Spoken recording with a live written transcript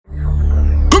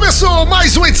Começou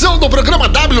mais uma edição do programa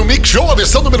WMixShow, a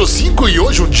versão número 5, e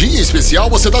hoje um dia especial.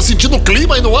 Você tá sentindo o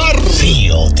clima aí no ar?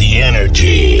 Feel the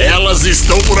energy. Elas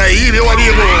estão por aí, meu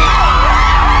amigo.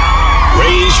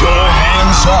 Raise your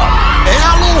hands up. É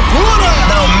a loucura.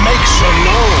 Now make some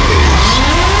noise.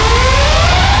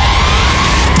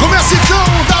 Começa então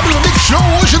o WMixShow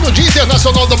hoje no Dia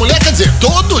Internacional da Mulher, quer dizer,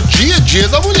 todo dia é Dia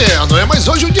da Mulher, não é? Mas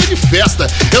hoje é um dia de festa,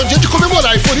 é um dia de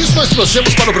comemorar, e por isso nós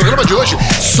trouxemos para o programa de hoje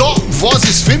só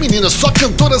vozes femininas, só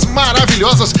cantoras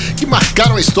maravilhosas que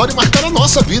marcaram a história e marcaram a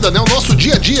nossa vida, né? O nosso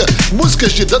dia a dia.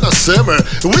 Músicas de Dana Summer,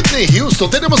 Whitney Houston,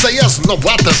 teremos aí as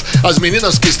novatas, as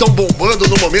meninas que estão bombando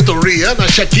no momento, Rihanna,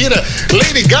 Shakira,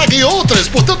 Lady Gaga e outras.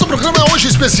 Portanto, o programa é hoje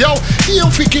especial e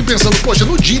eu fiquei pensando, poxa,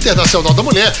 no Dia Internacional da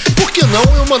Mulher, por que não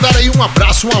eu mandar aí um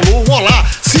abraço, um alô, um olá,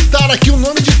 citar aqui o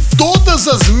nome de todas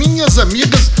as minhas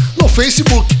amigas no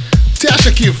Facebook. Você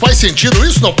acha que faz sentido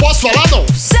isso? Não posso falar, não?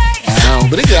 Não,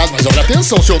 obrigado, mas olha,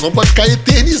 atenção, seu nome pode ficar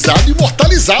eternizado,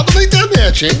 imortalizado na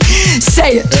internet, hein?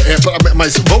 Say it.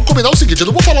 Mas vamos combinar o seguinte, eu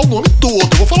não vou falar o nome todo,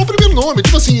 eu vou falar o primeiro nome,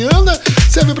 tipo assim, Ana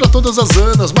serve pra todas as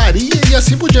Anas, Maria e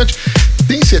assim por diante.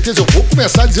 Tem certeza? Eu vou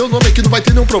começar a dizer o nome aqui, não vai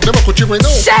ter nenhum problema contigo aí, não?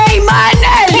 Say my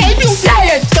name! Say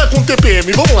it! Tá com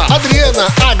TPM, vamos lá. Adriana,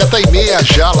 Agatha, Imeia,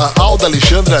 Jala, Alda,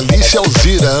 Alexandra, Alice,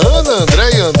 Alzira, Ana,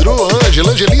 Andréia, Andrô,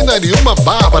 Ângela, Angelina, Ariuma,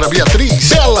 Bárbara, Beatriz,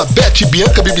 Bela, Bete,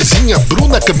 Bianca, Bibizinha,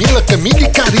 Bruna, Camila, Camille,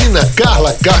 Karina,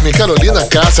 Carla, Carmen, Carolina,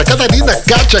 Cássia, Catarina,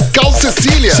 Kátia, Cal,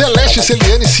 Cecília, Celeste,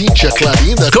 Celiane, Cíntia,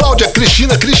 Clarinda, Cláudia,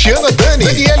 Cristina, Cristiana, Dani,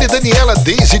 Daniele, Daniela,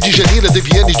 Deise, Djanira,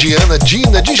 Deviane, Diana,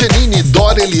 Dina, Djanine,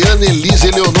 Dora, Eliana, Elisa,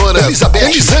 Eleonora, Elizabeth,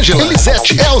 Elisângela,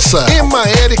 Elisete, Elsa, Emma,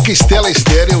 Érica, Estela,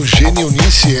 Esther, Eugênia,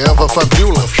 Eunice, Eva,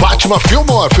 Fabiola, Fátima,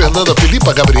 Filmor, Fernanda,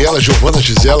 Filipa, Gabriela, Giovana,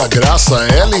 Gisela, Graça,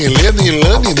 Ellen, Helena,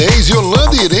 Ilana, Inês,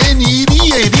 Yolanda, Irene,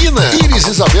 Iria, Irina, Iris,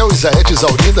 Isabel, Isaete,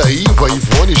 Isaurina, Iva,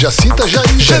 Ivone, Jacinta,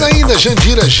 Jair, Janaína,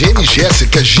 Jandira, Gene,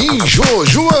 Jéssica, Gin, Jo,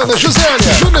 Joana,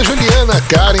 Josélia, Júlia, Juliana,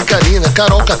 Karen, Karina,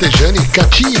 Carol, Catejane,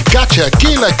 Cati, Kátia,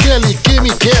 Keila, Kelly, Kemi,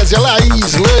 Kézia,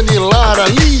 Laís, Lani, Lara,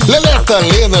 Li, Leleta,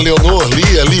 Lena, Leonor,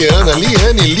 Lia, Liana,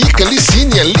 Liane, Lica,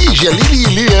 Licínia, Lígia, Lili,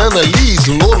 Liana, Liz,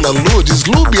 Lola, Lourdes,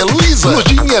 Lúbia, Luísa,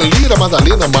 Lurdinha, Lira,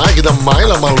 Madalena, Magda,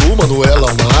 Maila, Malu,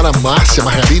 Manuela, Mara, Márcia,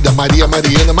 Margarida, Maria,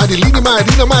 Mariana, Mariline,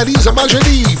 Marina, Marisa,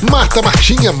 Marjorie, Marta,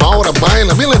 Martinha, Maura,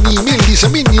 Maila, Melanie, Melissa,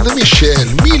 Menina, Michelle,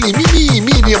 Mili, Mimi,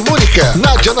 Miriam, Mônica,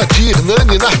 Nádia, Nadir,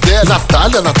 Nani, Nardelli,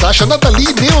 Natália, Natasha,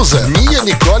 Nathalie, Neuza, Mia,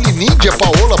 Nicole, Nídia,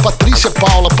 Paola, Patrícia,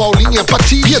 Paula, Paulinha,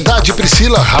 Pati, Piedade,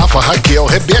 Priscila, Rafa, Raquel,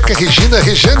 Rebeca, Regina,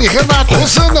 Rejane, Renata,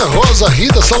 Rosana, Rosa,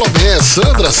 Rita, Salomé,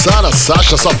 Sandra, Sara,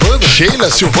 Sasha, Savana, Sheila,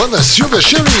 Silvana, Silvia,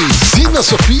 Sherry, Zina,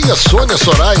 Sofia, Sônia,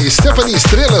 Soraya, Stephanie,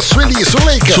 Estrela, Sueli,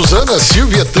 Suleika, Suzana,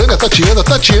 Silvia, Tânia, Tatiana,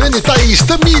 Tatiane, Thaís,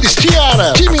 Tamires,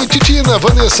 Tiara, Kimi, Titina,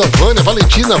 Vanessa, Vânia,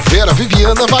 Valentina, Vera,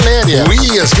 Viviana, Valéria,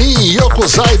 Yasmin, Yoko,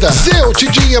 Zaida, Seu,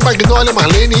 Tidinha, Magnólia,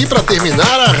 Marlene e pra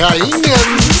terminar a rainha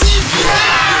Nívia.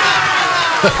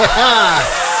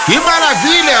 Que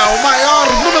maravilha! O maior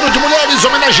número de mulheres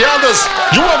homenageadas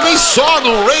de uma vez só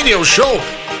no Radio Show.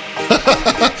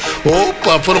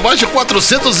 Opa, foram mais de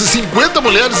 450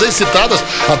 mulheres aí citadas.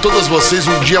 A todas vocês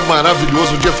um dia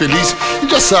maravilhoso, um dia feliz. E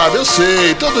já sabe, eu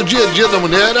sei, todo dia a dia da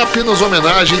mulher é apenas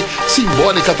homenagem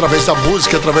simbólica através da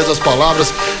música, através das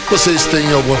palavras. Vocês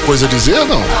têm alguma coisa a dizer,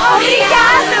 não?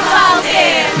 Obrigado,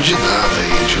 Walter! De nada,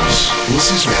 Angels.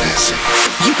 Vocês merecem.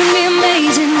 You can be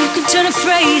amazing, you can turn a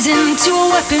phrase into a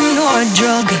weapon or a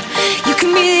drug. You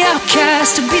can be the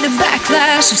outcast to be the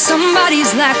backlash of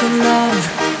somebody's lack of love.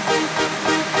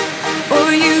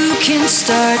 Or you can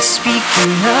start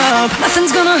speaking up.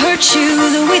 Nothing's gonna hurt you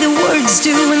the way the words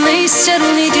do when they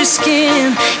settle in your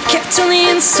skin. Kept on the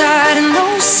inside and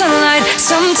no sunlight,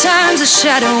 sometimes a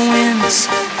shadow wins.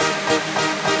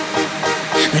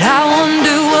 But I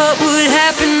wonder what would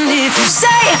happen if you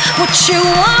say what you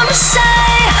wanna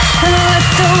say and let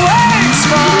the words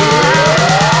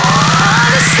fall.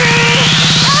 Honestly,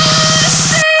 I wanna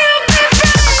see you be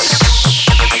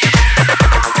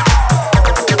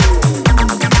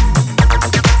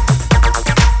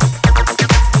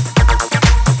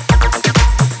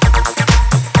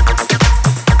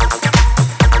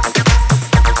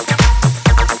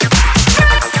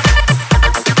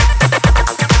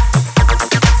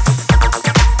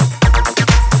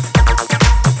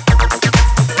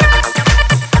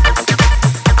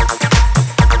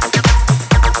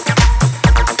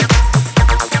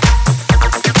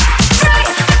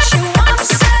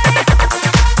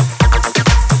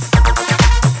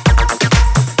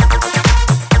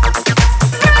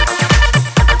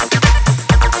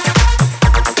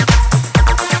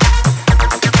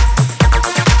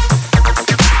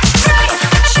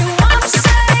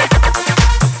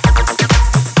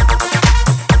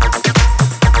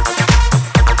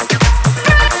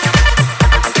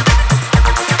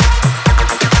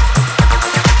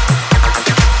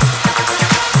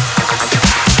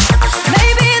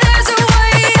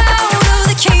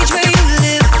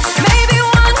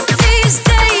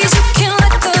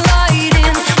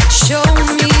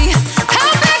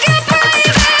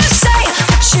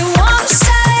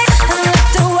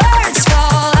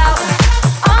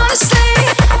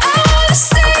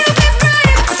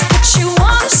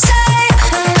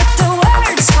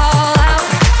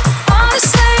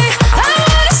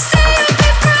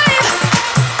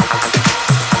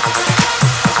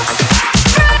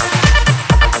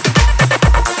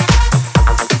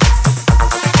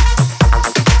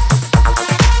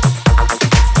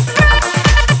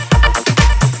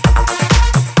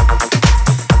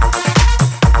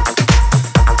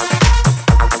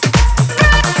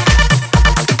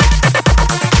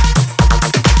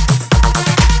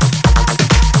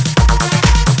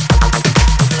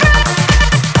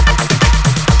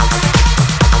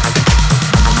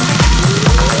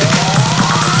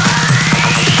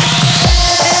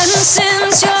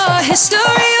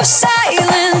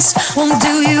won't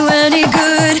do you any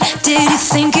good. Did you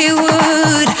think it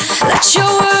would? Let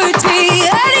your words be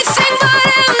anything but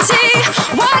empty.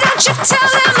 Why don't you tell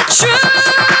them the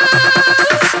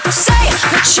truth? Say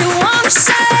what you wanna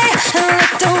say and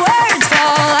let the words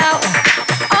fall out.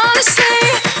 Honestly,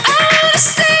 I wanna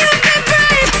see you be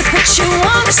brave with what you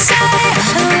wanna say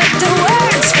and let the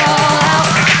words fall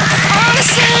out.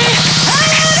 Honestly, I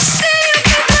wanna see you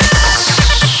be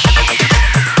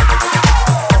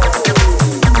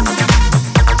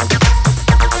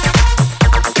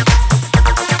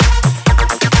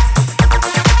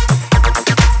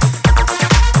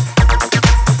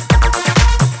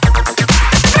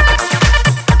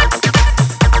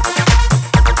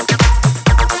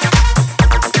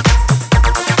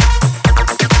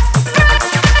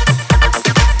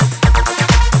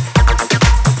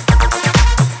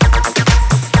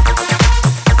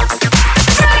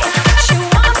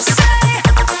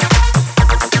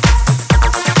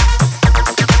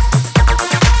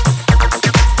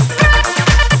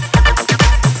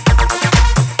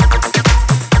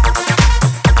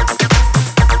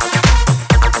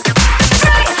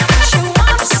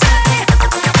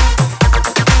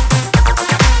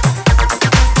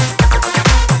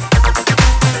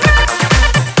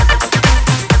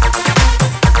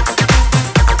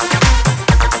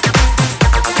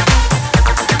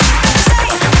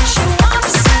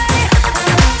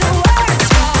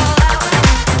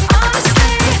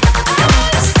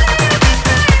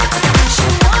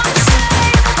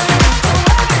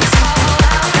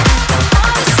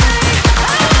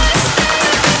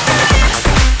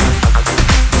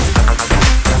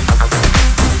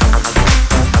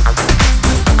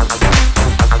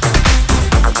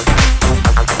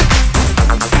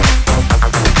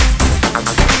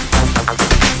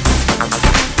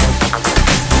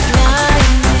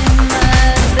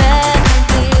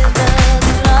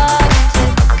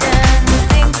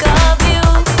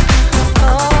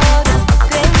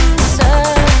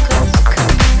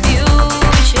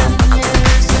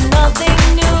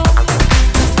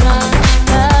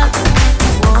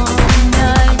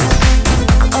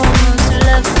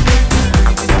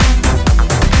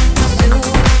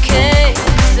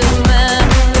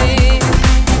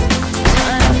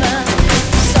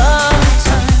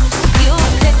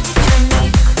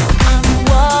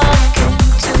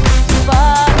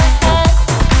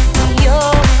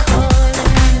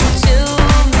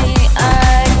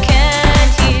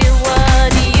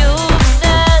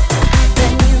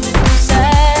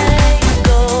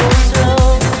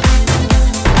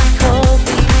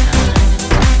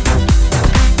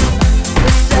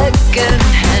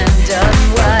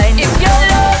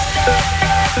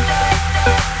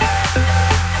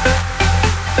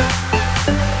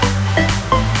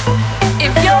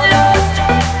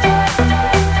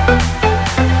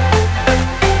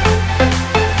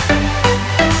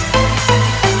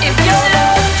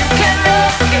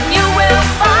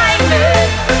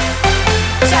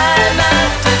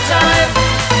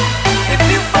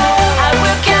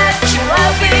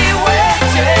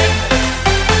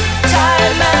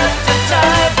time after time.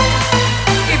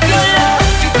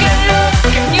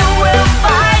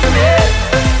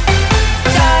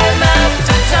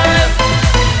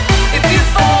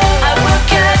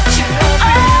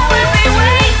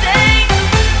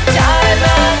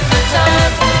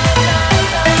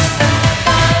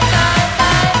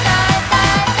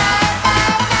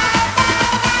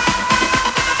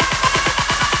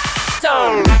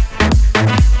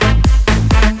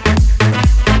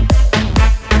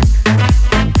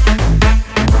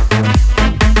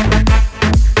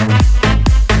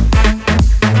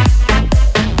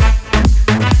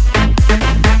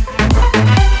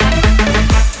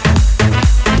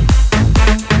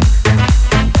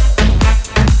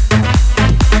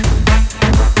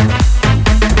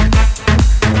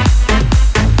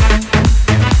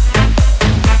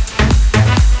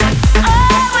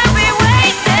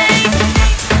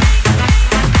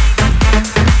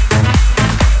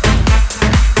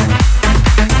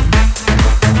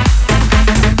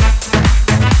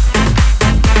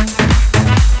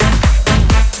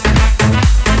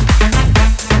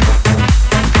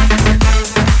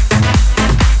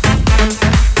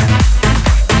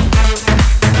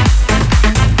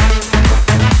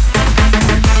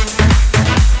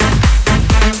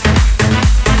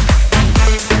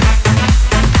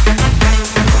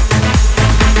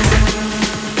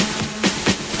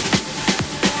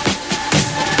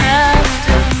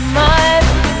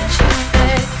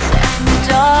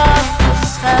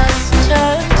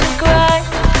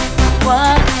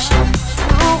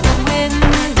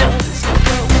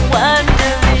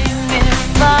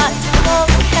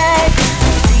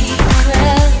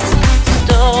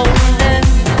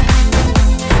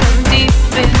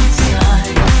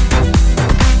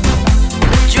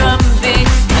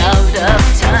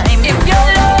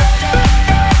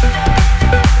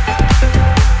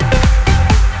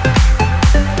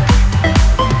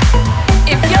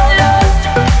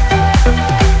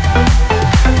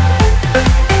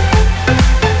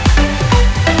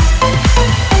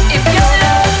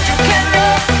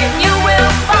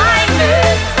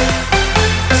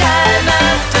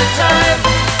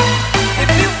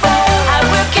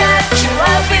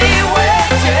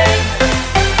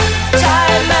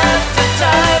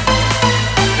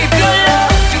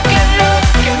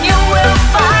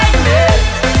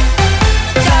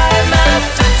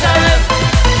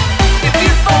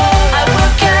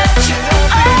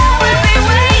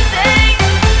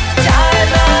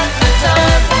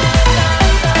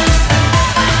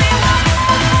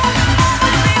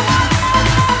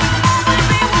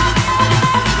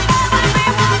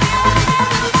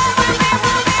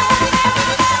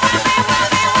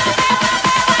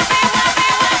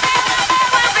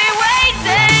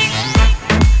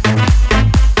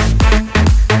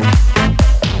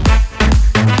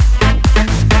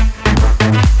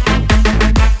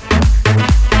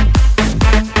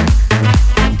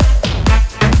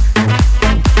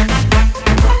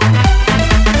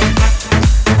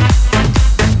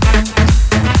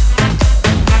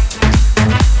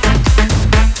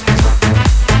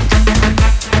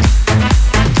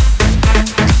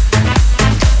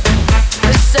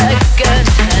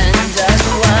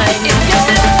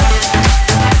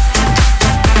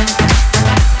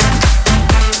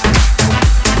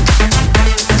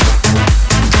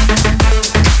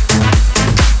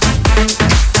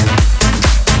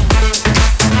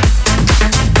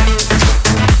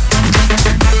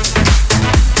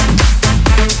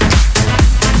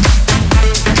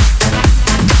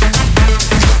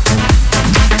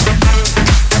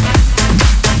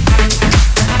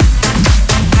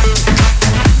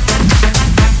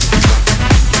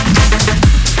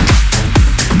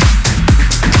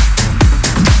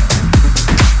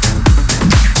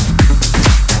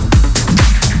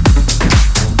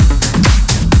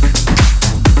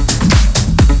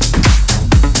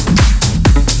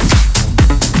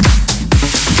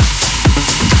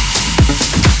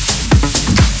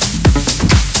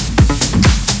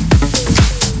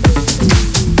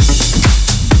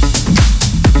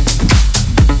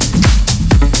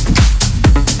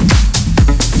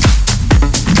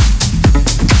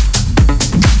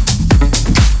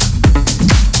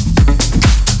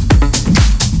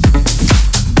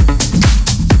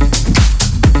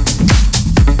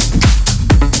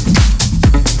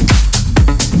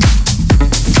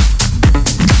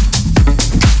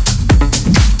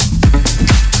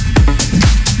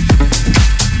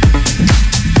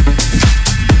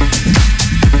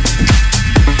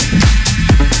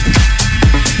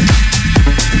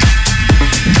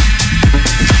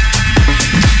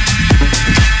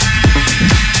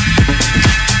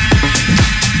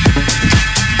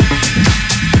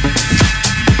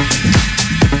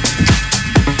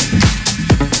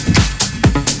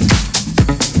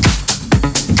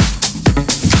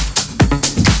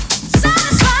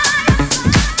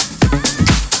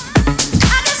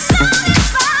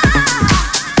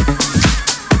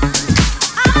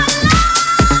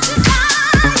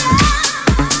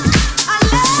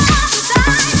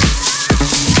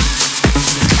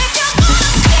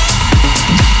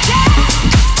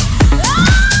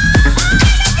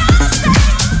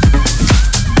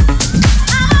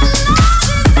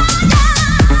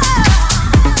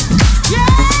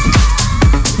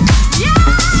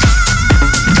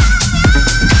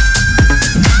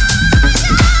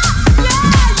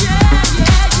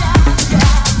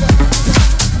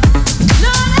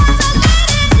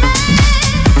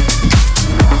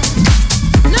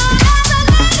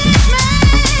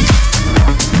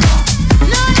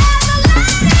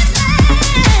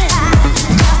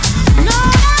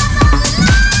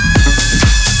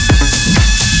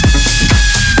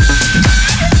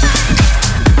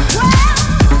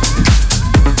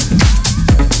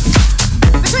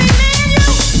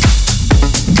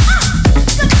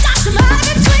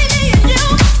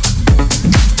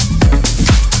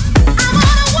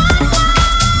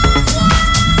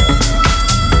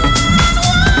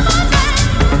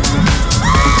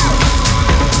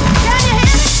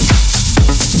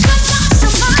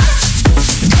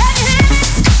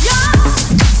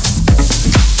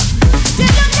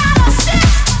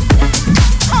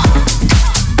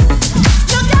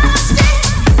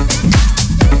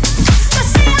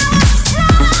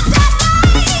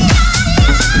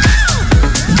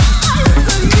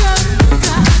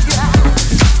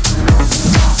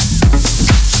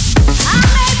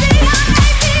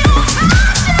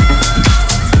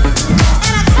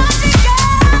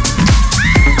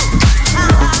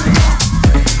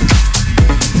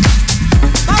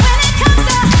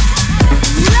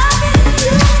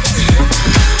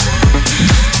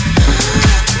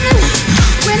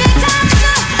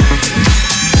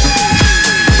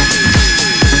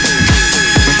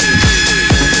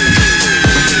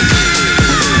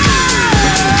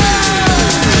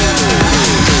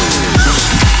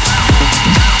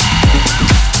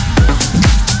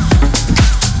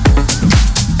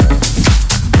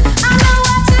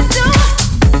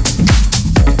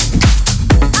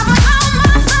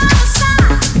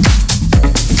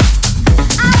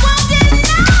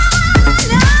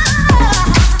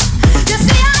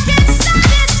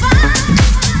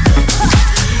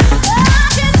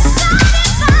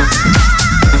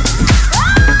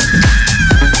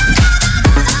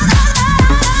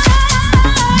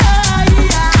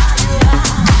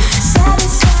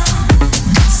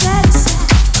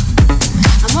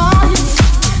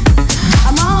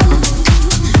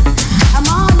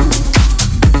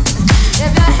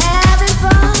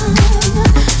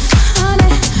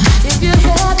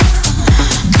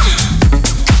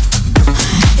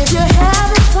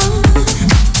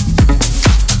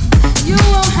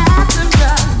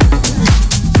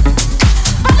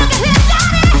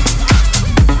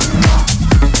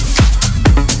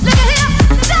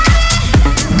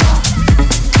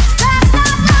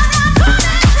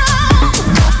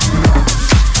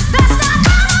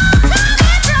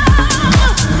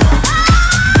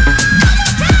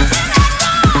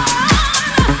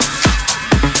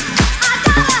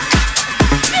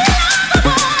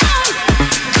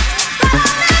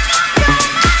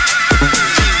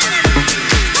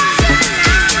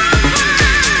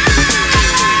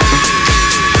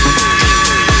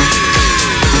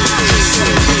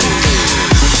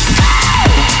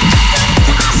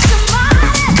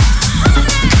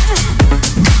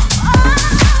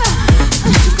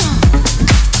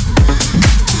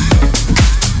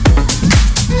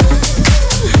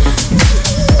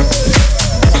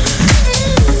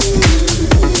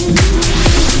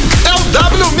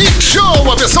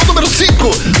 5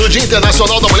 do Dia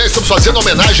Internacional da Mulher. Estamos fazendo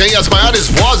homenagem aí às maiores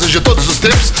vozes de todos os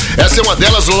tempos. Essa é uma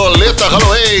delas, Loleta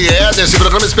Holloway. É desse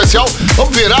programa especial.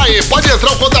 Vamos virar aí. Pode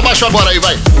entrar o conta abaixo agora aí,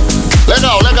 vai.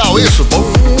 Legal, isso. Bom,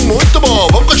 muito bom.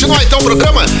 Vamos continuar então o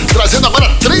programa, trazendo agora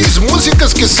 3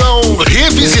 músicas que são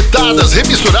revisitadas,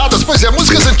 remisturadas, pois é,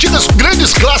 músicas antigas,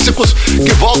 grandes clássicos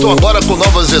que voltam agora com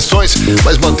novas versões,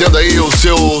 mas mantendo aí os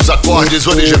seus acordes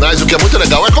originais, o que é muito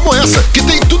legal. É como essa, que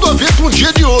tem tudo a ver com o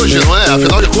dia de hoje, não é?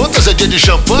 Afinal de contas, é dia de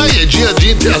champanhe, é dia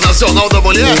internacional da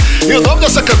mulher, e o nome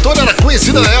dessa cantora era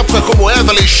conhecida na época como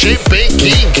Evelyn Champagne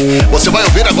King. Você vai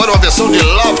ouvir agora uma versão de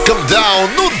Love Come Down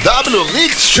no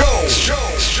WMixShow.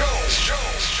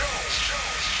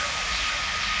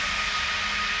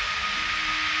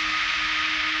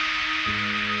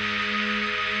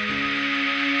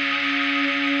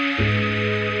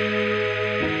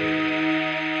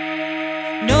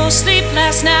 No sleep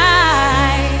last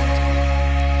night,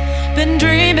 been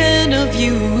dreaming of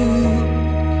you.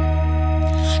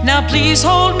 Now please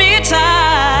hold me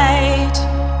tight,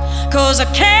 'cause I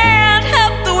can't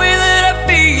help the way that I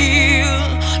feel.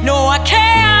 No, I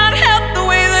can't help the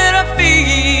way that I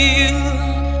feel.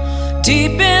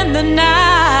 Deep in the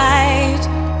night,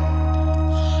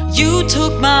 you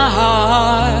took my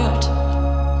heart.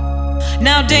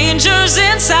 Now danger's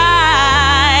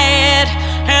inside,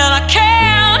 and I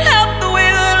can't help the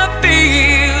way that I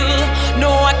feel.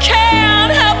 No, I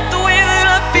can't help the way that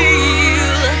I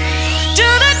feel. Do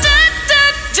do do do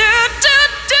do do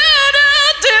do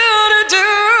do do.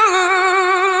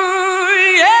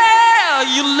 Yeah,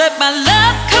 you let my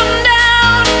love come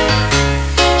down.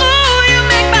 Ooh, you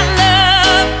make my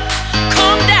love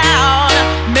come down.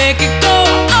 Make it go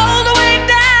all the way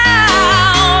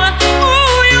down.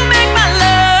 Ooh, you make my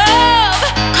love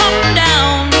come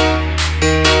down.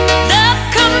 Love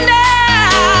come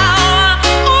down.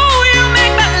 Ooh, you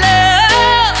make my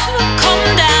love come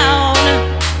down.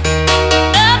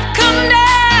 Love come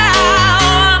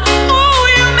down. Ooh,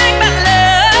 you make my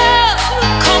love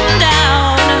come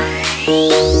down.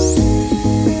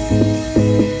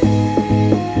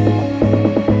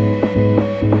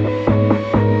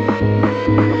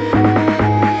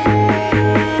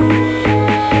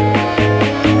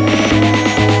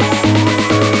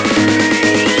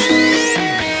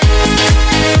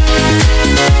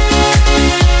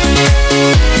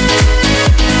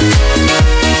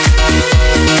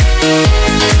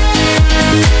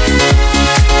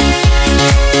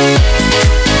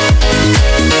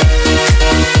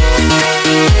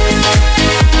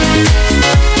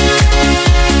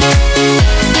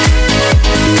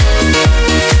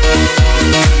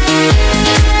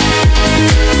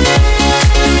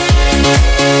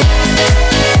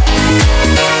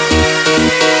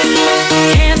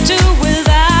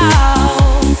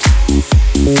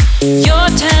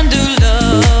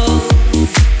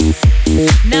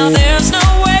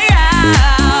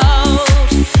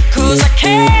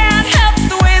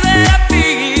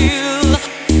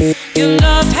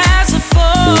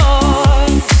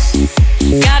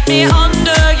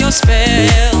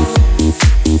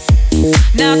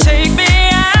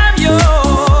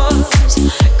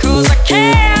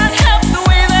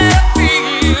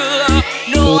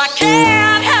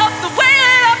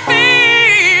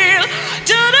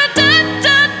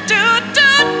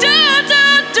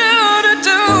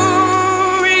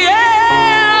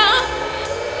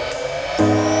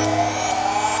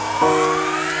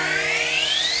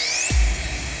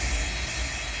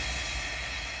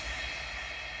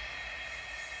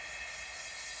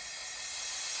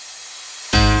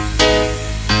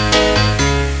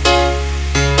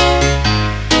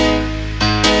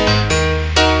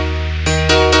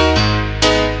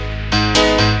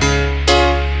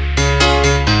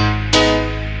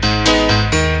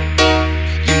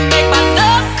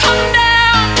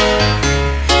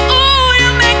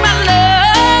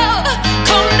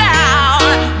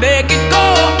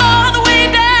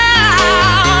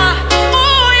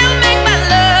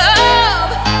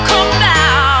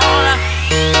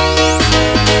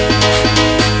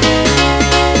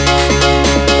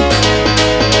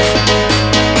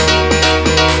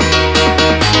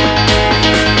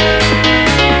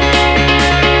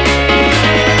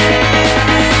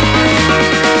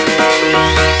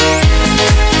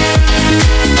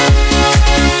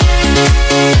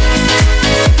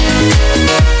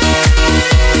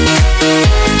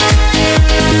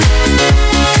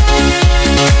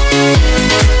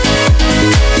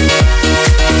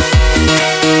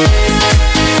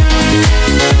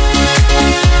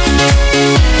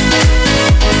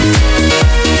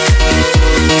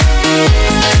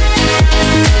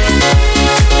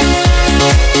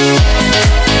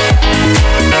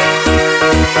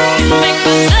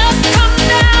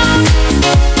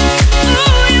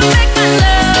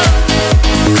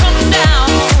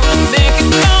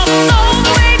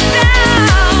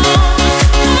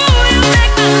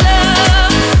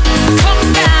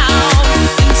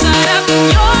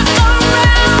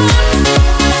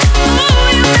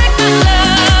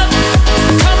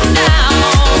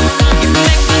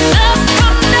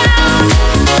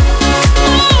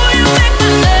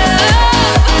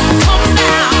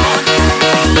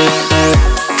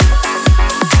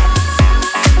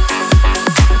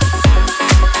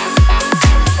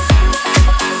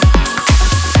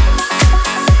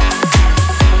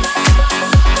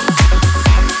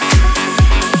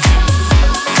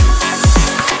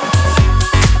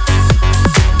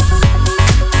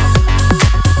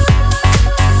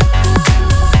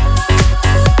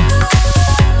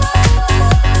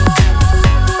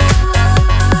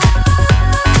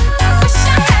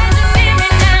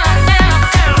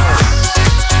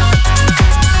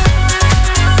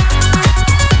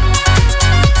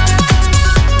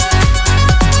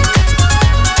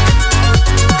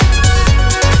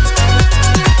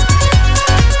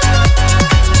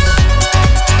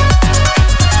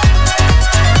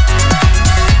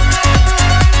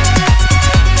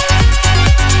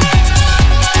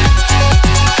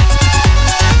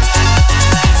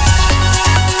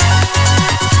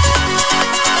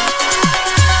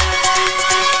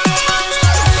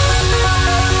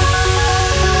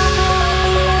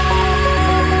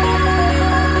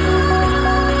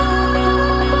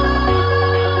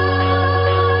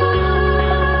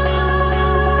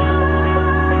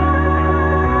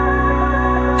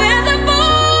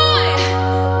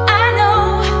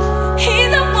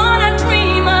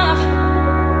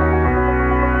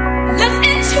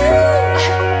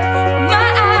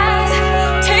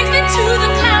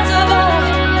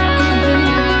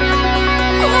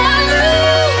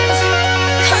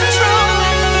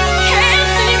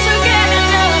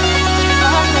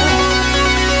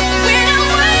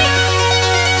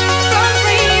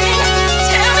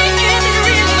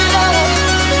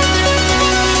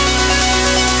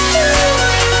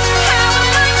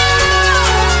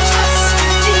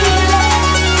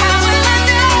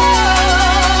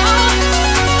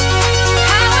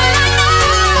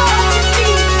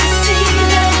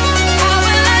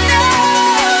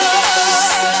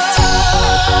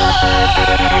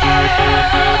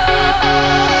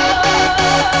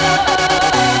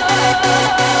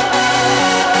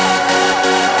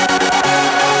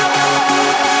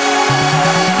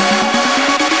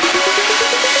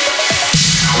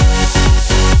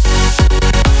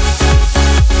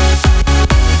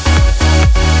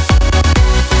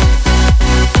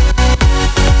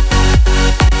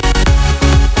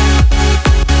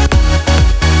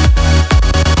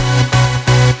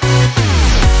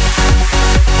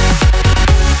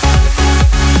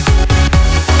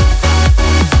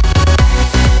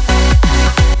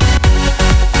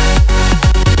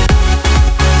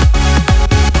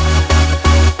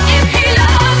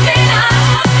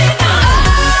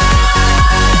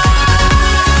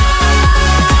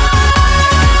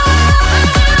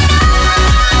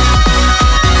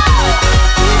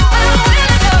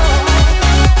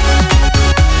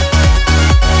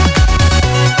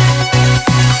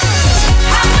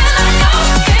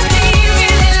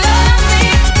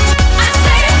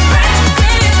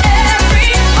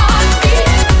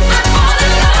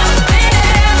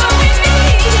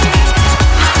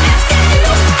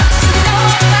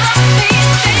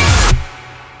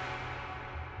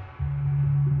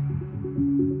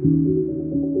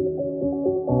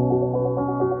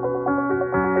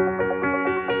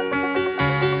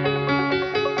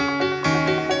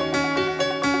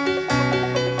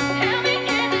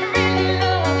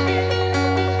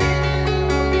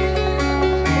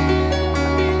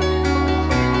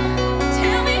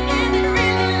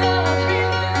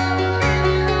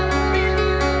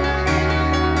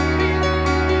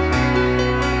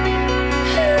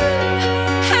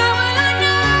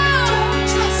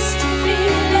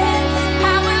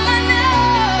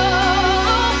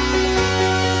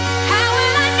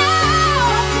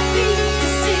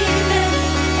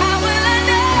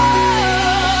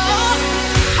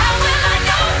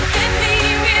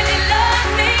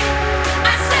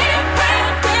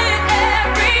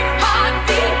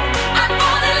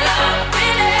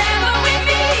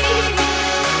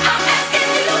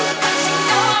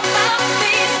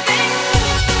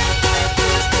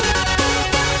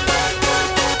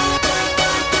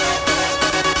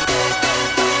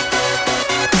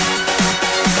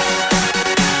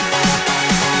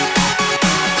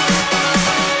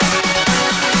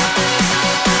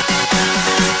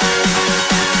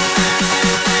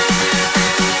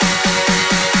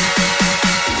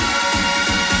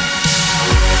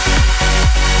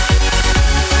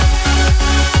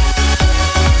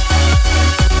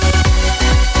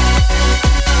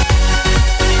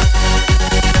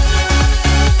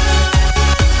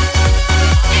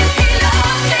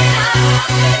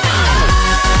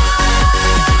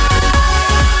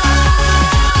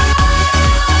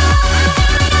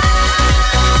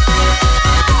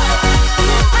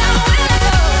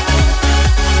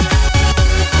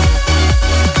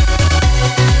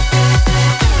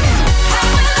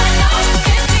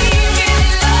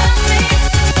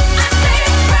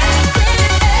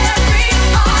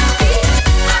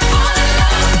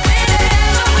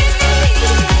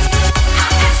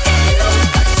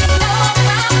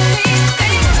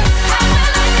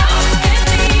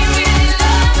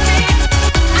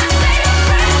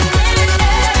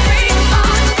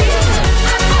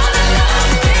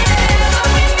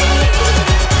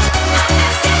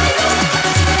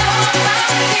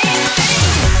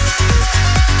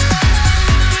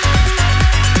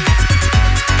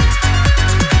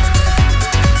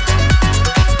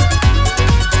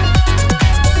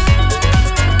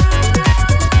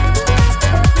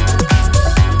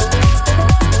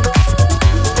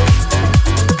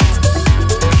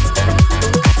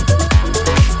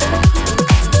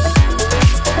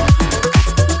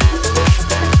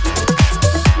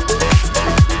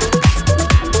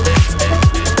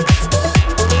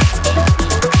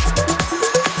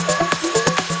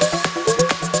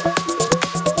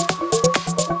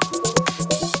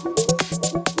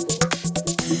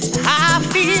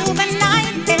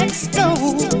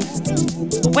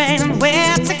 when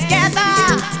we're together.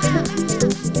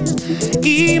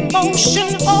 Emotion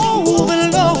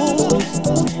overload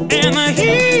and the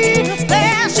heat of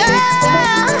pleasure.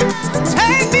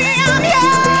 Take me, I'm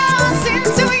yours,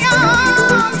 into your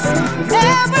arms,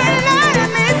 never let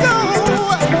me go.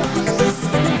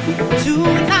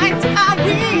 Tonight I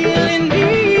really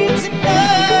need to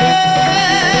know.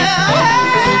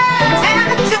 Tell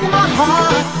it to my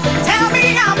heart, tell me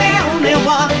I'm the only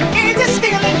one. Is this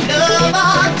feeling love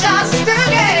or just a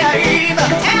game?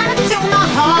 Tell it to my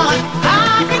heart, I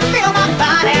can feel my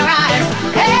body rise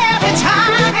every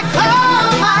time I call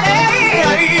my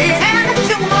name. Tell it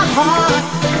to my heart,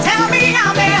 tell me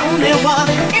I'm the only one.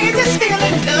 Is this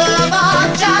feeling love or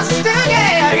just a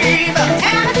game?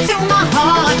 Tell it to my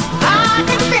heart, I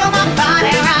can feel my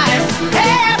body rise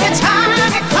every time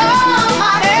I call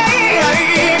my name.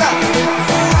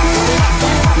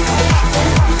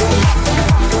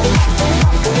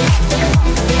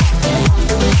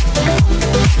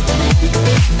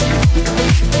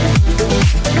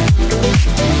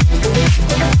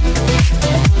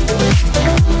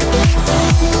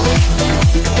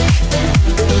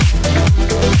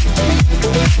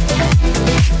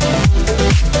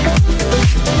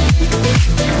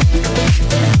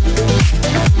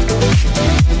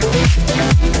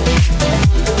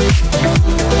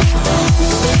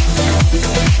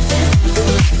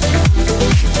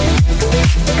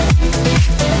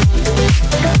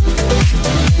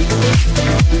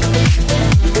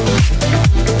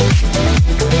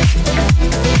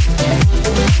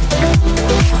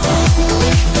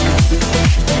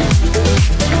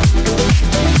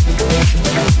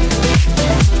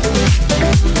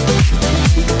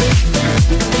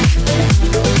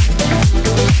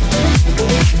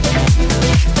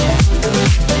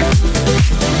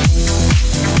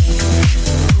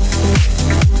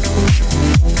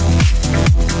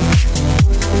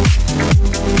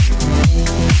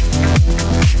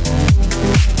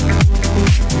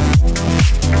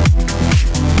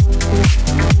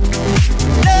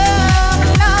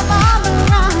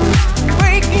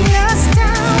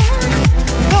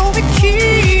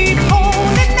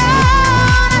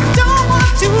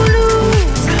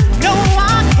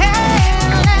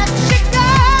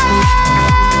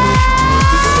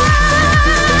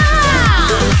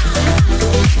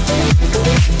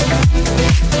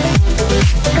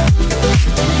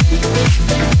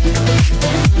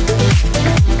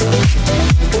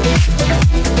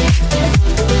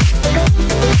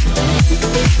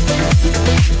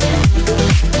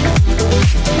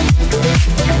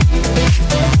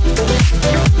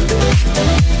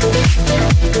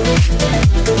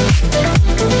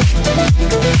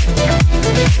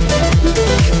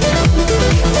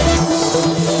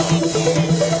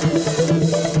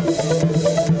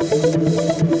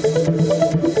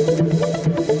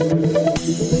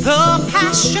 The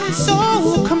passion so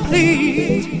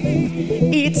complete,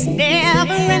 it's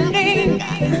never ending.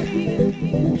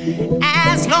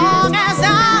 As long as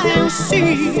I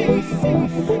receive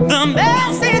the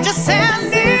message you're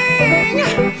sending,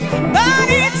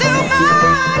 body to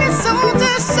body, soul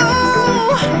to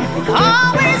soul,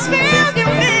 always feel you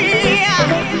near.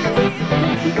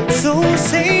 So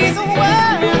say the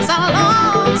words I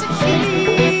long to hear.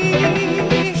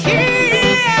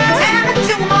 Tell it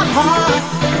to my heart,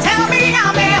 tell me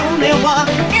I'm the only one.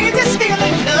 Is this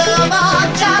feeling love or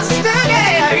just a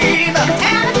game?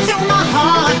 Tell it to my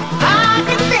heart, I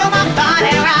can feel my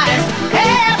body rise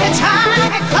every time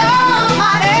I call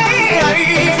my name.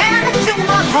 Tell it to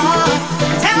my heart,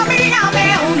 tell me I'm the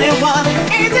only one.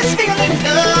 Is this feeling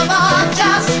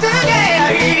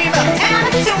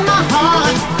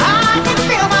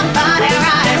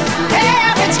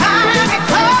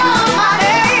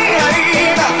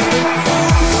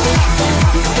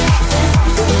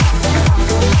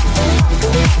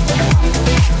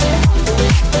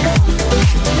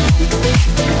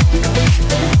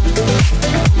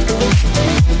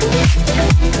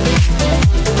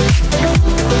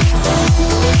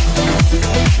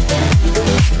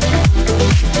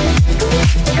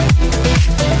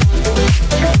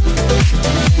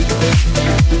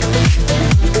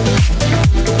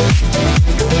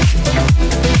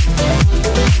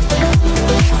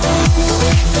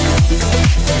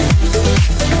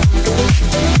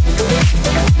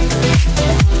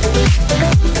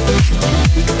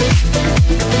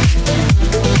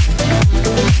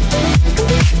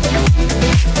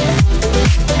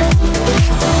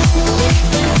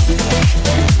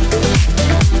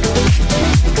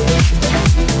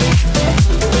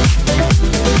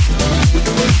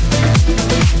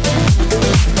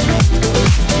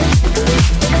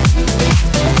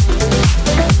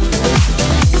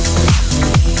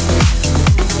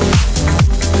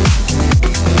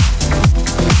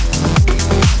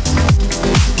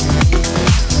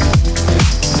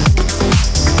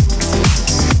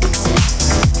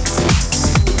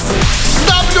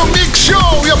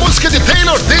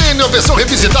Taylor Dane, a versão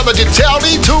revisitada de Tell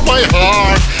Me To My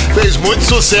Heart. Fez muito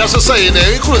sucesso essa aí,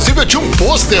 né? Inclusive eu tinha um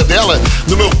pôster dela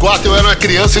no meu quarto, eu era uma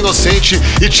criança inocente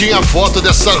e tinha a foto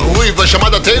dessa ruiva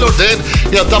chamada Taylor Dane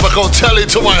e eu tava com Tell Me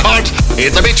To My Heart. E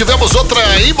também tivemos outra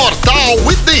imortal,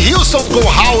 Whitney Houston com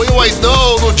How Will I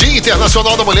Know, no Dia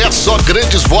Internacional da Mulher. Só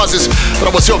grandes vozes pra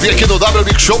você ouvir aqui no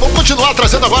WMixShow. Vamos continuar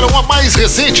trazendo agora uma mais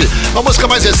recente, uma música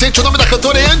mais recente. O nome da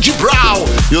cantora é Andy Brown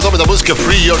e o nome da música é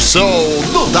Free Your Soul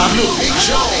no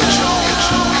WMixShow.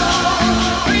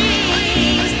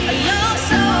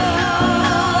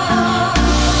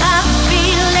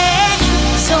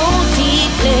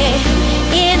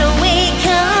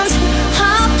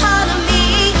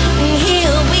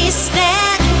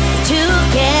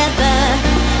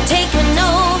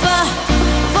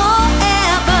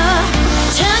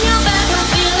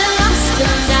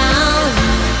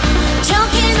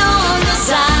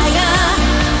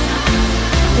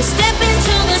 Step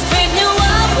into this brave new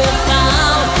world we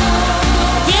found.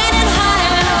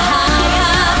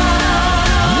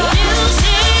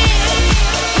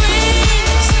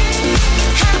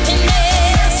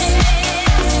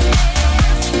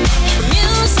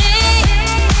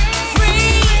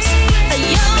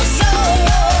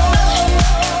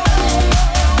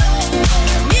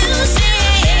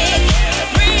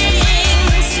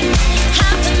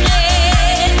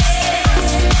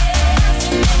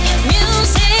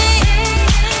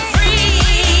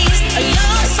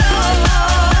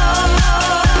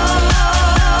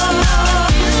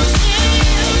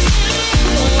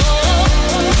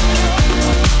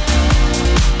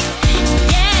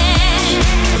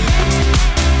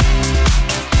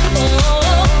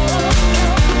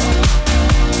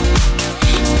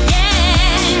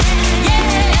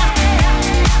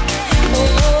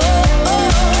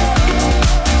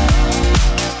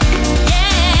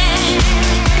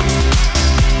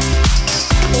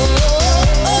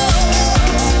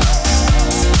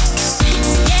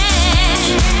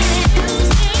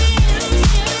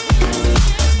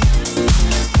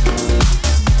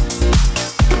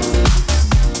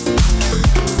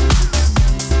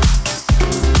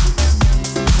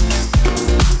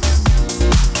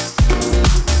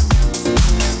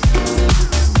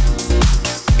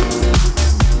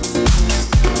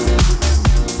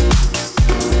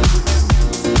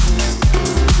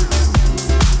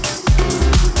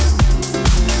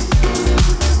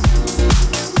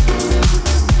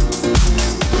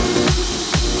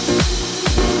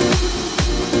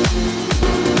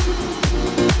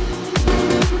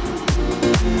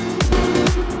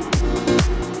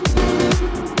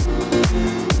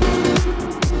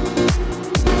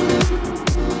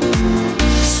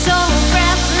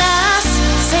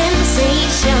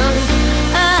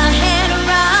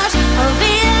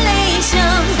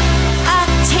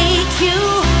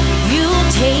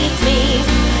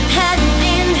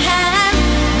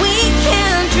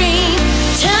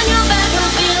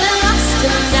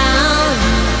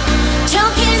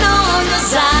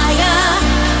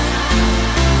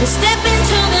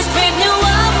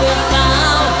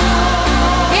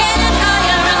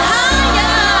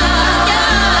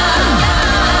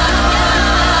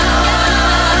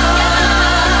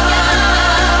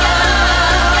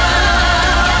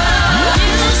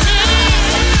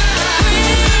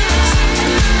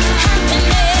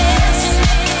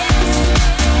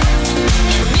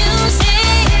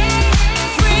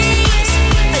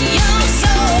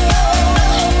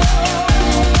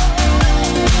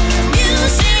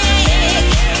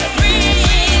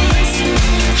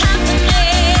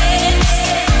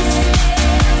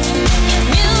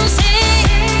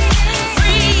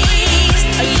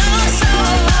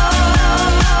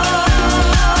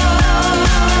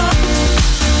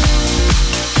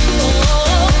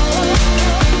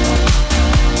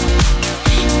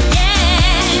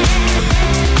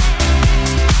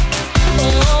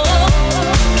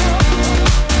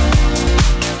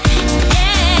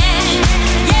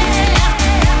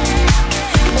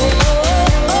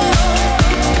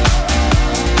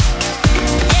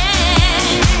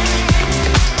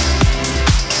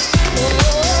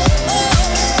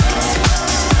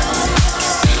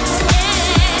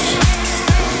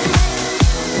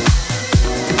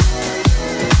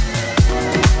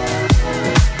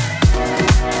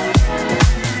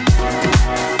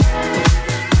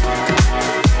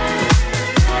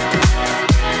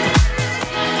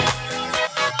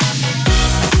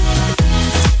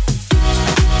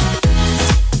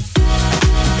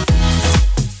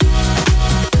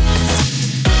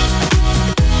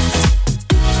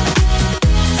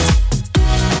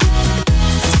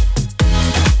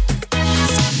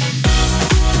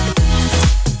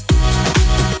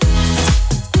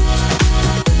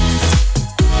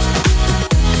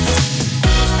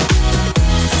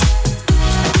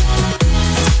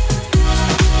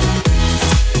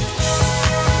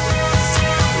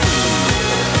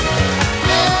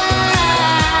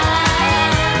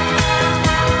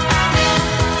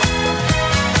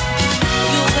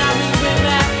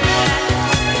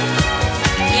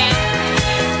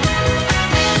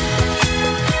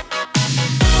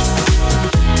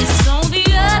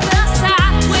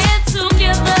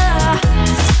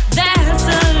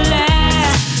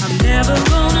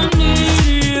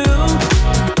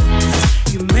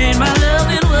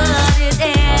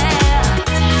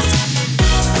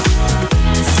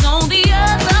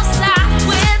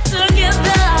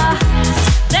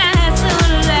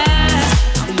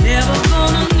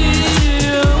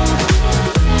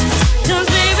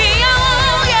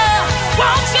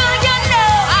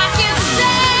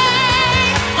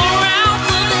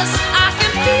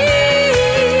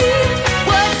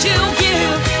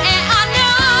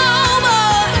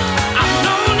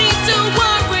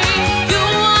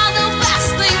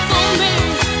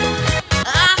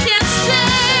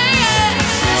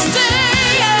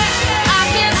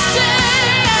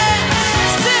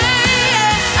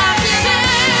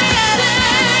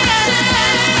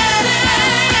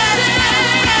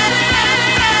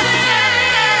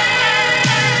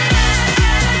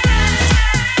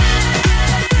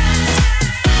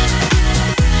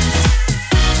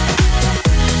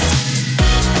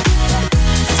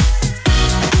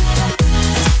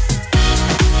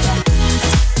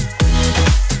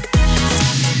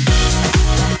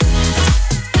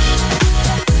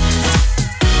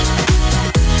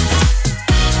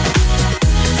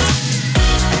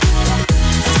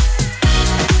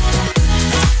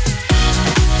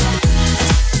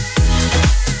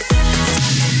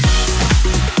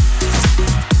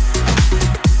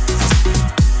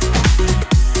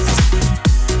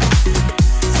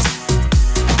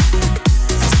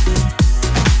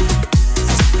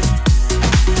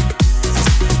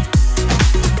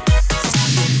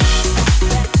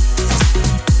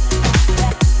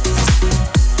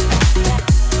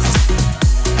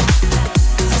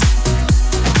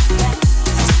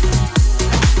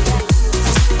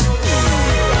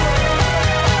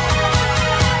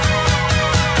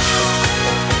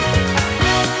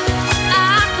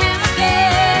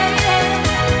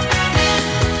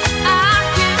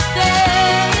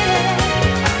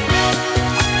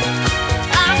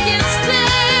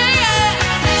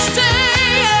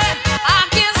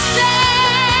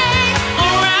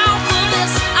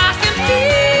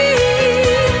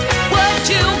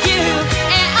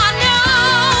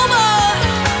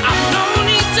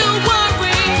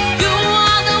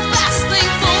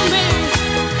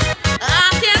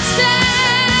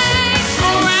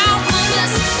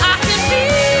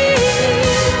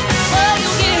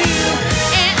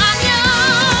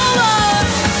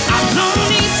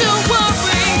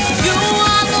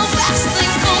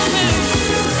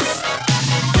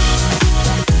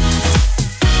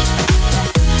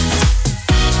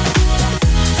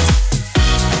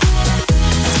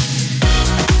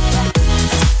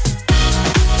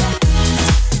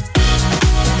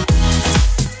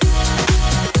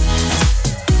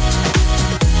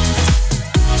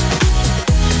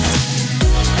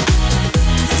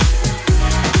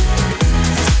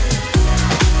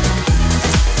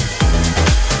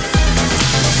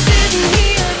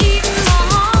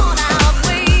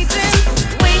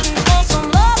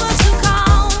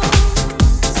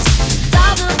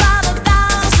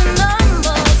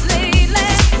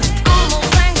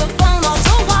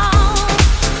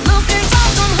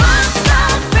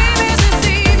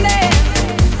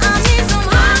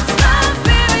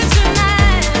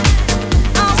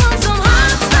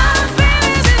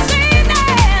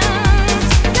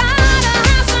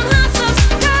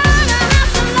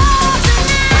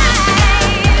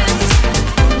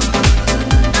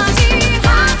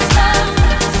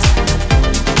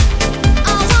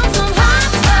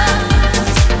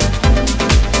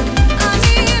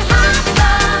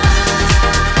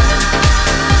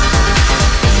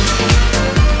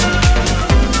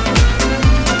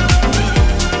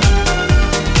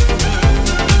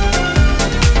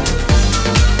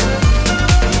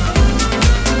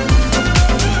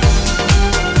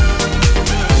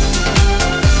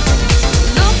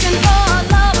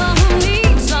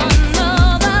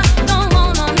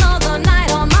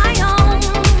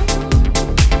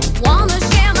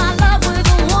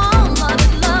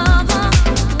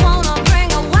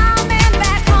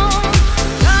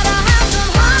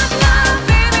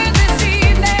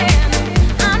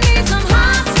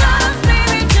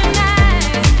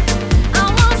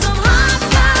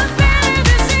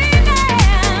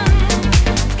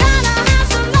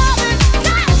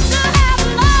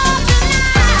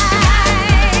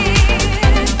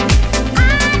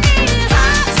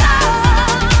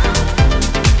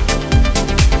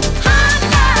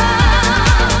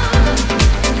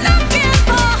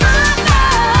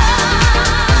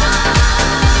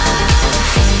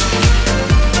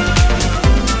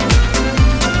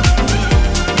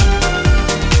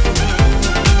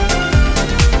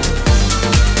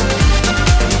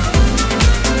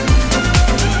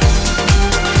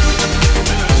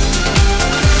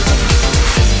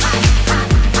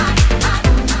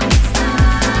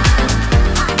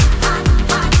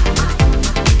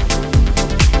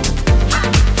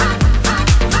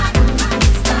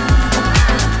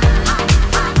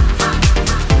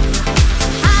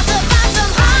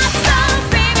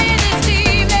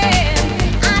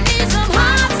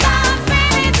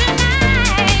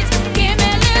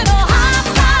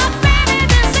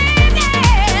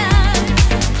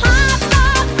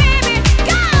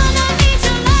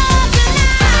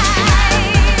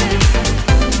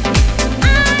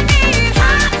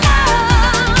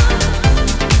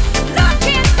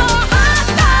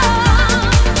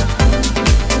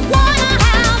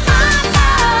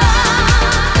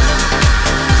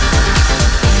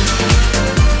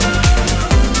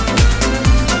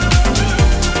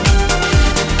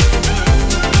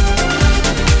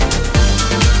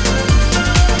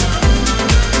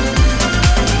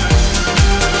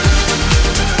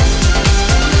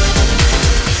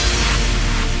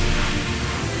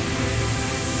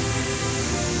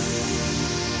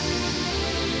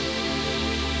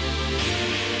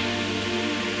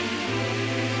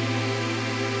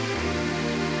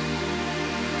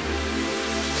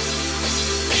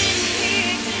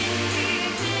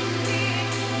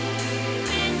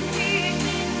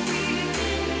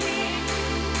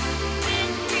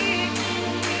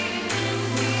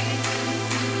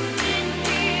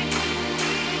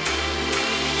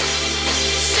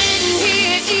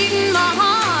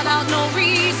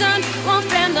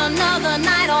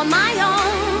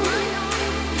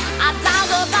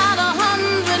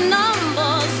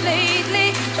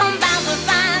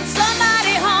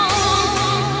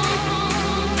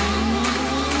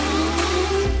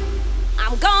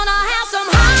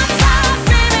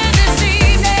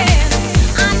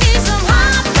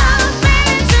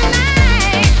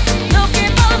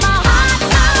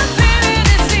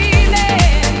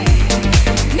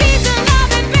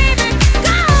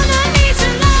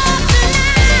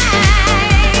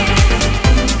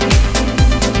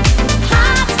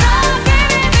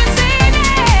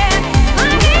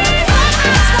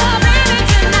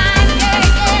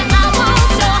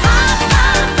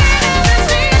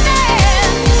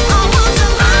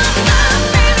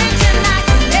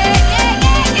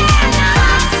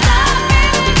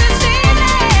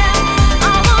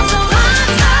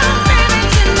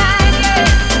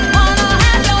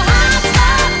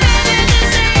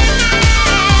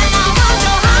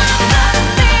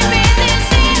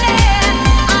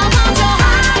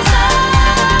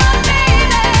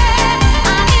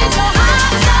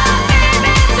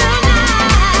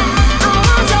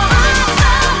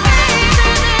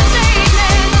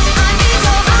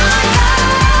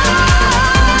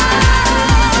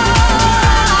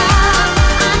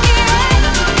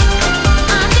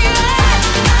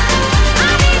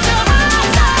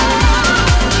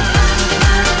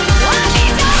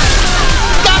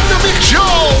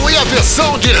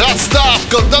 Hot Stuff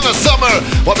com Donna Summer.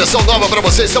 Uma versão nova pra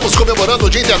você. Estamos comemorando o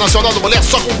Dia Internacional da Mulher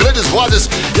só com grandes vozes.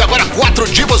 E agora 4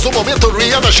 divas do momento: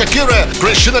 Rihanna, Shakira,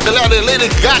 Christina Aguilera e Lady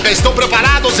Gaga. Estão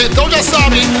preparados? Então já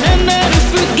sabem.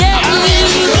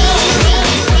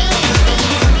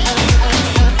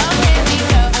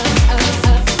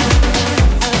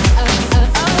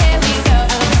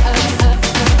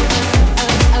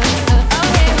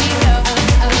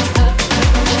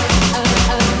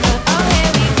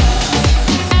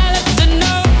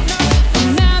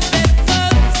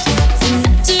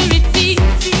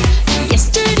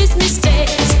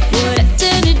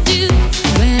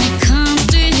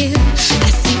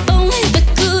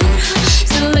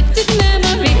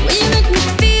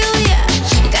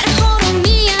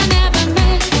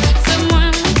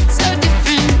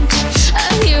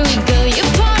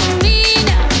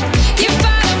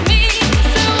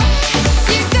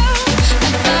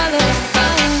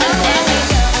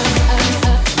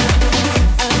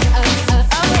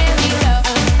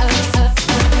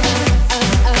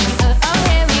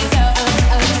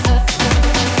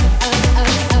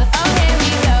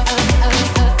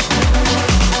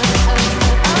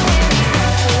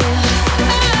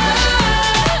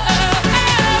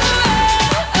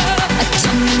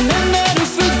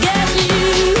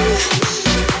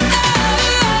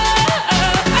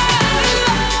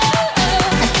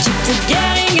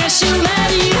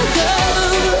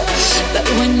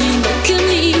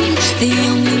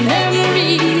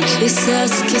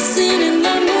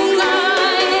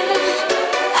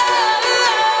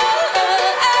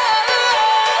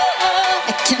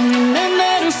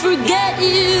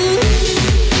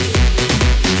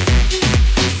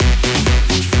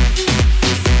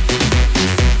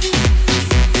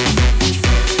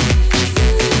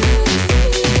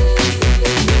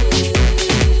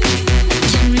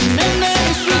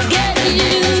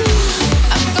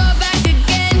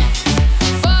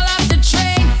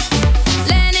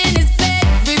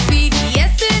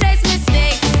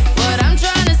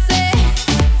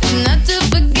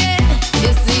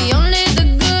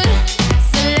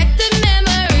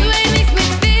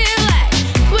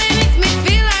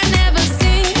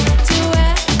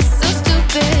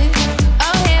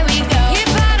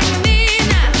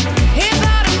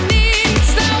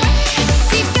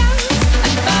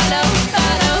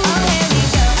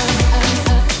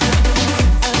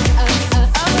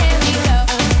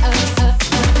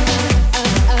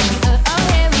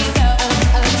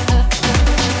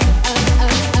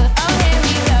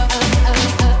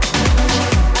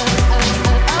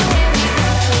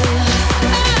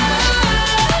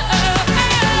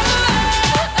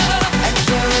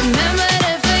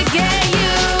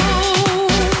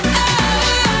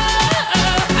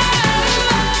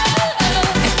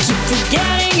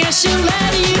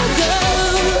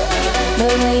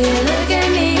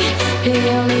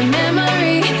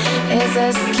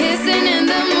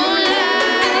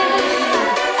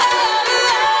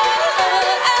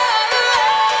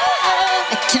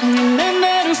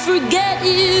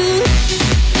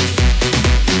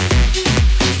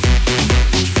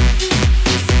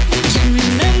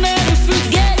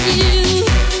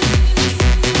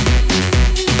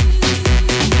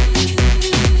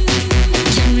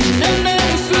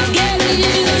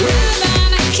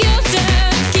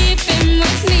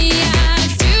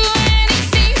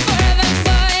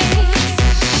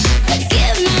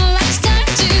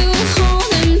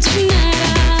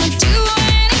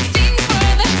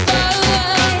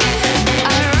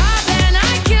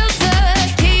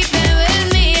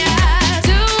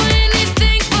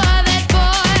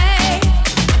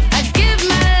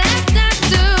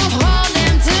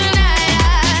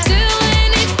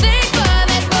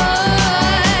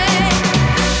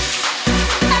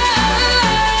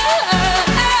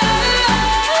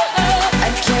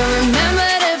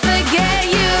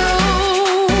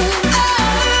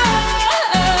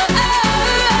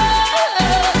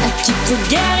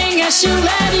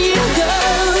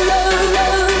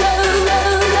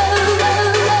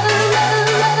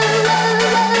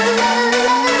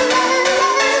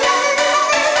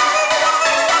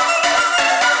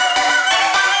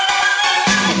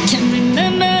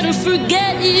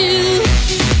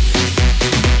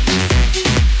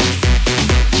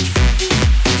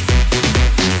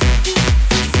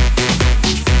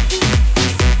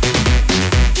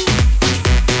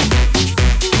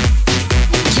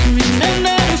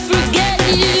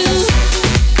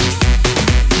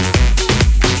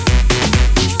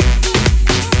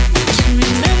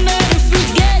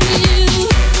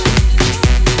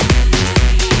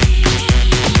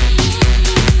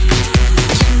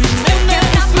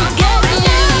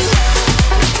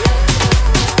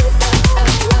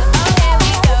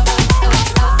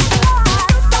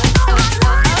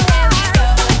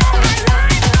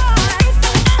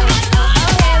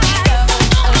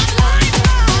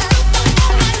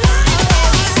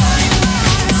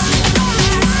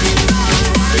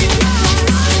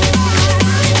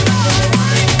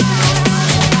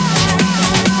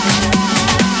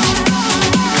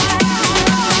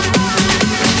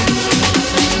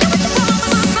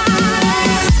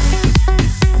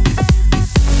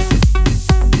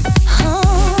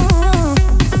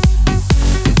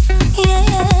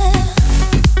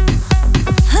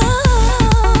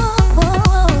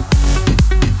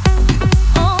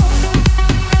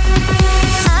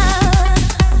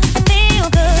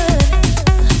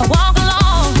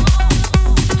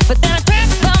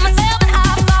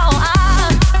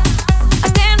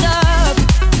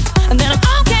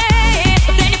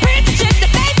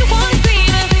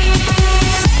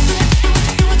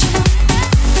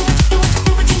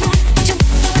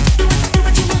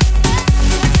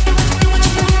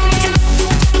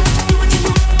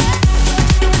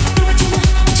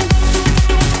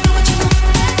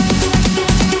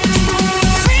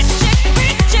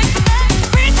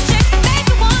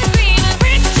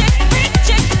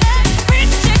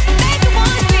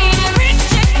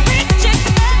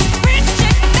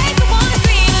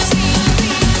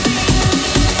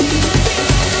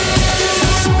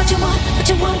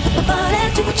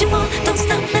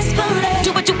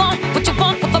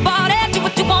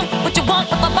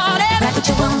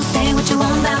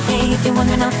 You're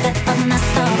wondering out that I'm not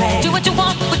sorry. Do what you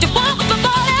want with my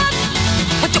body.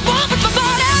 What you want with my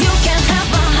body. You can't have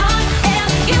my heart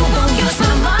if you won't use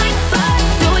my mind. But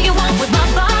do what you want with my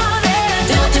body.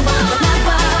 Do what you want with my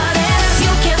body.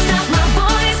 You can't stop my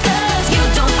voice 'cause you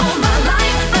don't own my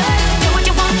life. But do what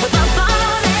you want with my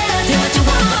body. Do what you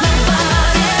want with my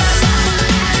body.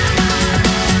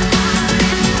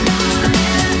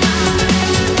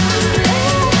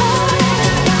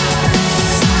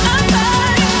 My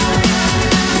body.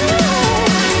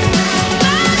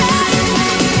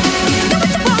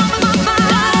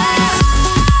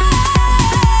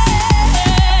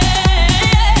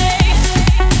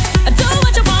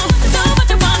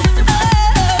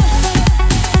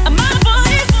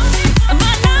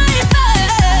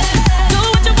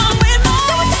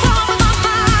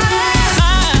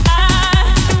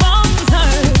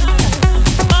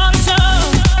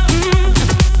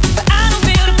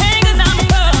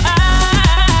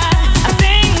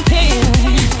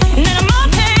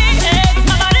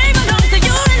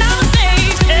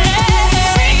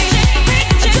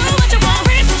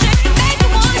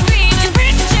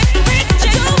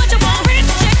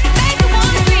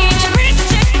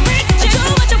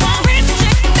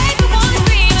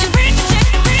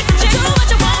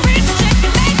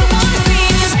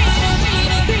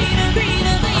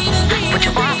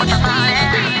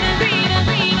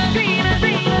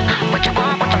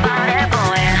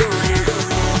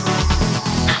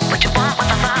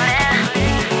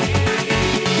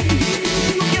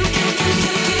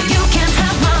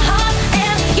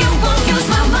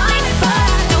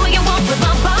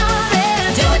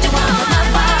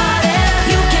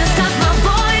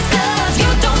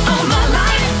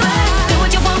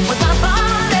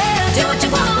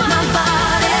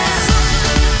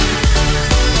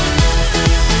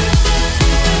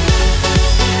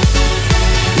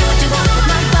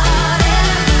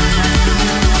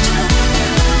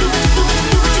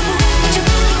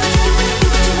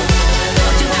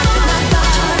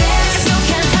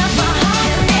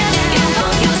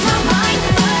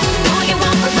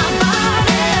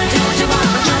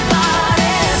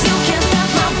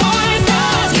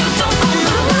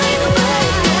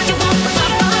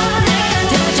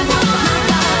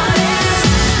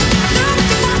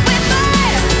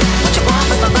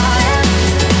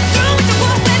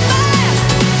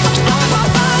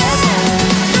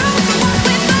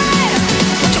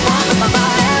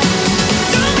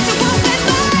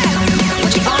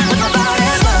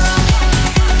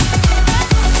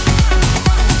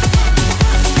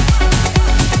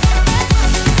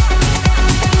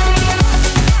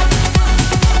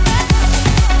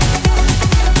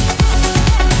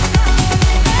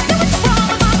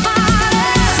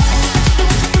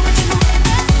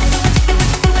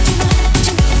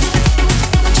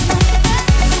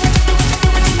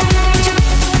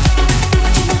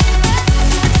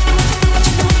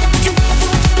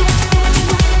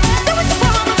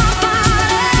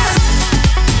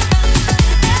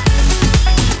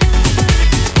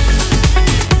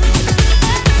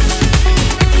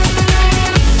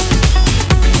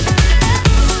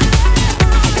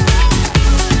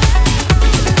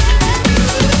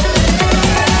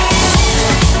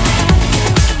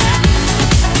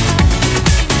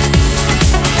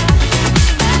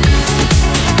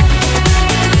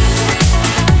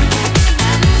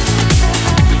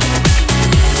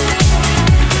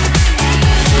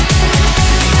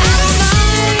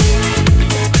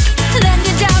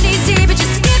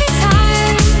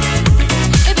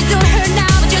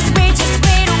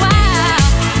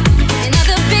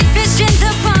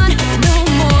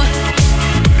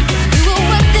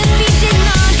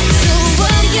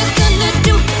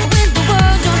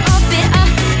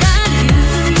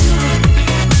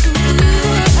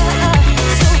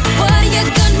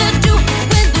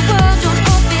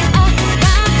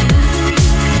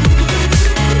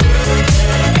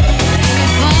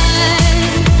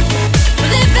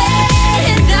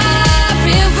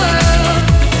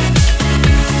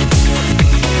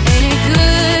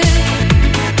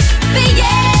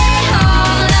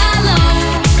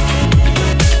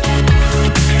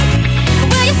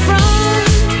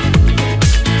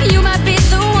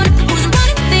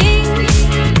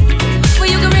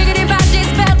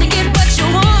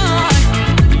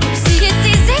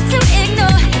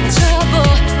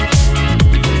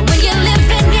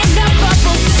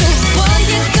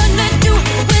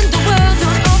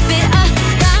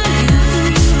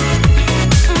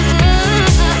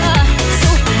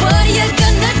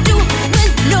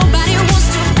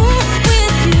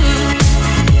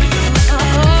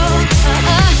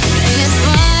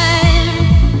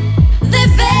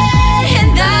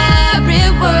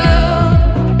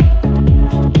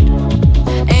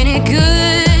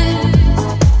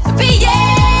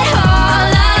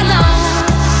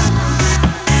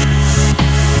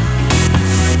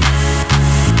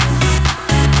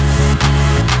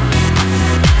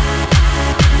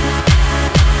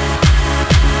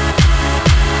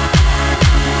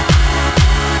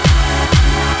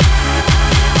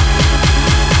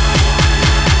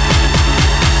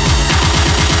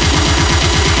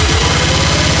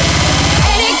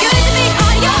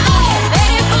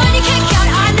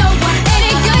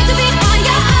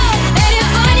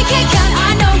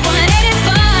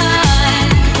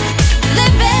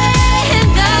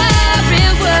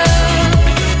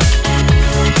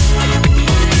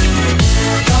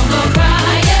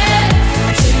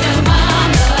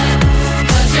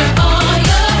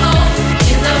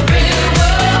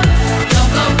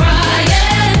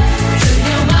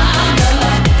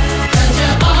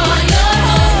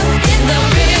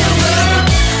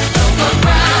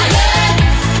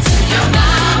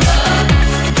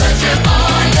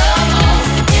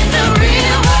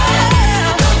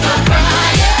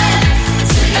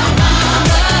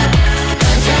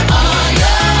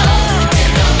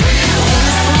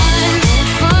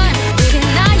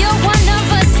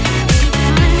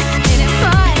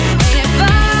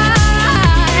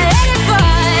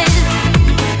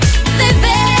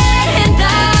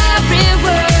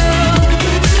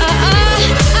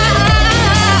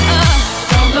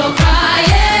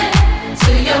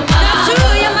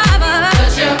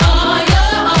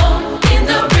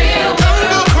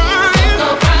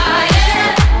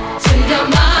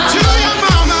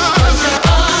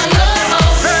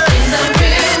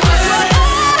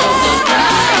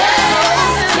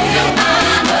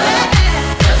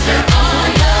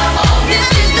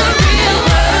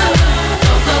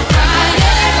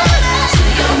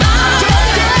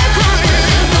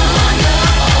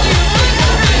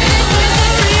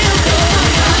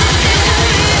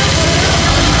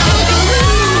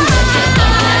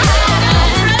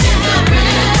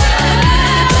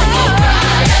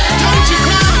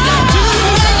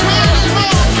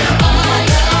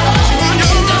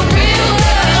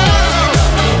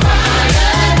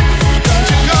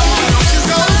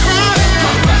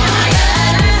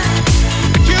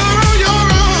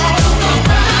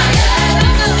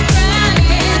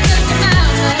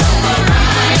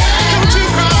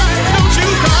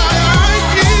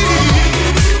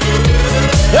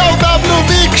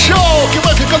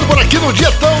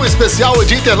 especial, o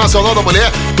Dia Internacional da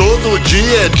Mulher. Todo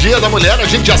dia é Dia da Mulher, a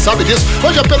gente já sabe disso.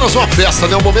 Hoje é apenas uma festa,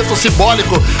 né? Um momento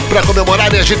simbólico para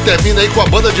comemorar, e a gente termina aí com a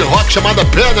banda de rock chamada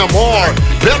Paramore.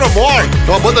 Paramore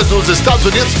é uma banda dos Estados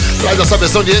Unidos, traz essa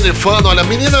versão de Any Fun. Olha,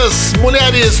 meninas,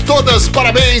 mulheres, todas,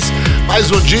 parabéns. Mais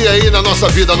um dia aí na nossa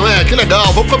vida, não é? Que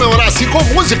legal, vamos comemorar assim com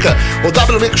música. O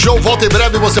WMixShow volta em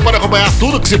breve, você pode acompanhar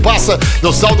tudo que se passa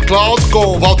no SoundCloud com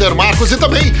o Walter Marcos e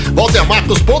também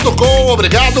waltermarcos.com.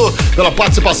 Obrigado pela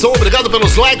participação, obrigado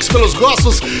pelos likes, pelos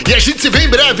gostos, e a gente se vê em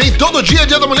breve, hein? Todo dia é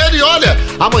Dia da Mulher. E olha,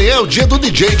 amanhã é o dia do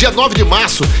DJ, dia 9 de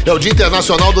março é o Dia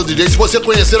Internacional do DJ. Se você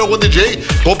conhecer algum DJ,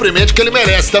 cumprimente que ele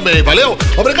merece também, valeu?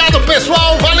 Obrigado,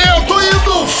 pessoal, valeu, tô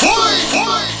indo, fui!